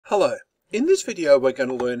Hello. In this video we're going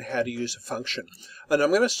to learn how to use a function, and I'm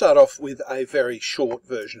going to start off with a very short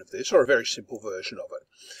version of this, or a very simple version of it.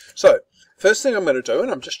 So first thing I'm going to do,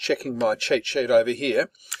 and I'm just checking my cheat sheet over here,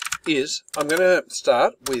 is I'm going to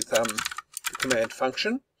start with the command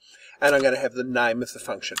function, and I'm going to have the name of the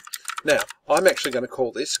function. Now I'm actually going to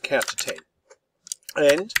call this count to 10,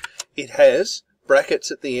 and it has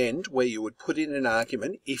brackets at the end where you would put in an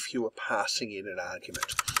argument if you were passing in an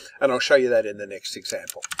argument, and I'll show you that in the next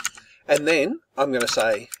example. And then I'm going to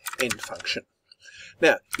say end function.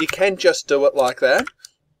 Now you can just do it like that.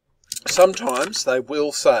 Sometimes they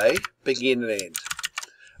will say begin and end.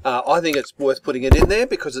 I think it's worth putting it in there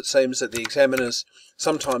because it seems that the examiners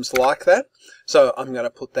sometimes like that, so I'm going to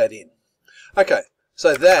put that in. Okay,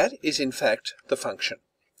 so that is in fact the function.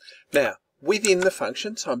 Now within the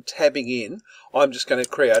function, so I'm tabbing in, I'm just going to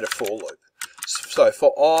create a for loop. So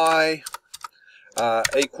for I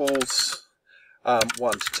equals 1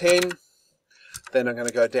 to 10, then I'm going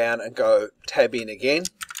to go down and go tab in again,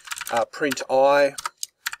 print I,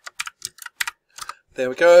 there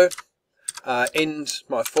we go, end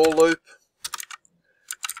my for loop,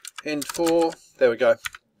 end for, there we go.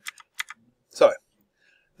 So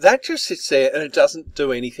that just sits there and it doesn't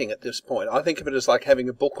do anything at this point. I think of it as like having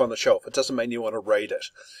a book on the shelf. It doesn't mean you want to read it.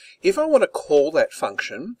 If I want to call that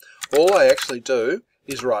function, all I actually do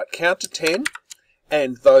is write count to 10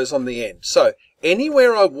 and those on the end. So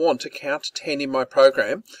anywhere I want to count to 10 in my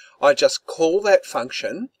program, I just call that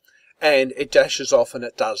function and it dashes off and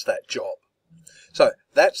it does that job. So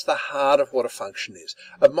that's the heart of what a function is.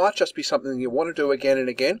 It might just be something you want to do again and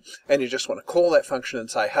again, and you just want to call that function and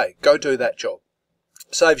say, hey, go do that job.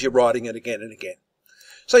 Saves you writing it again and again.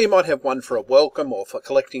 So you might have one for a welcome or for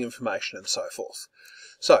collecting information and so forth.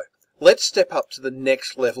 So let's step up to the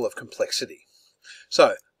next level of complexity.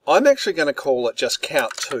 So I'm actually going to call it just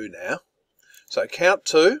count 2 now. So count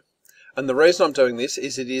 2, and the reason I'm doing this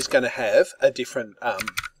is it is going to have a different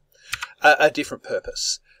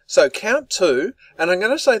purpose. So count 2, and I'm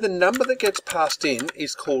going to say the number that gets passed in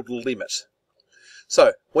is called limit.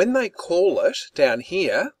 So when they call it down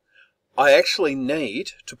here, I actually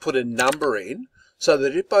need to put a number in so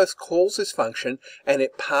that it both calls this function and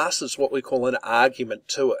it passes what we call an argument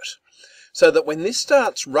to it. So that when this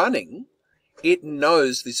starts running, it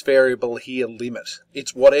knows this variable here, limit.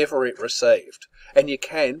 It's whatever it received. And you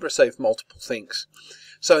can receive multiple things.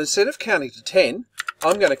 So instead of counting to 10,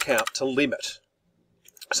 I'm going to count to limit.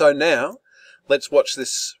 So now, let's watch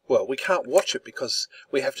this. Well, we can't watch it because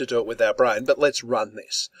we have to do it with our brain, but let's run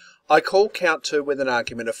this. I call count 2 with an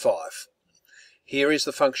argument of 5. Here is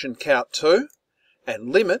the function count 2,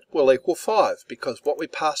 and limit will equal 5, because what we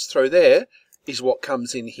pass through there is what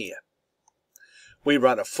comes in here. We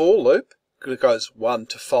run a for loop. It goes 1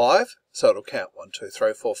 to 5, so it'll count 1, 2,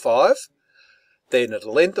 3, 4, 5. Then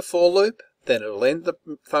it'll end the for loop, then it'll end the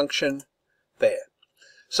function there.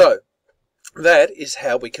 So that is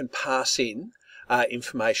how we can pass in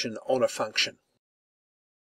information on a function.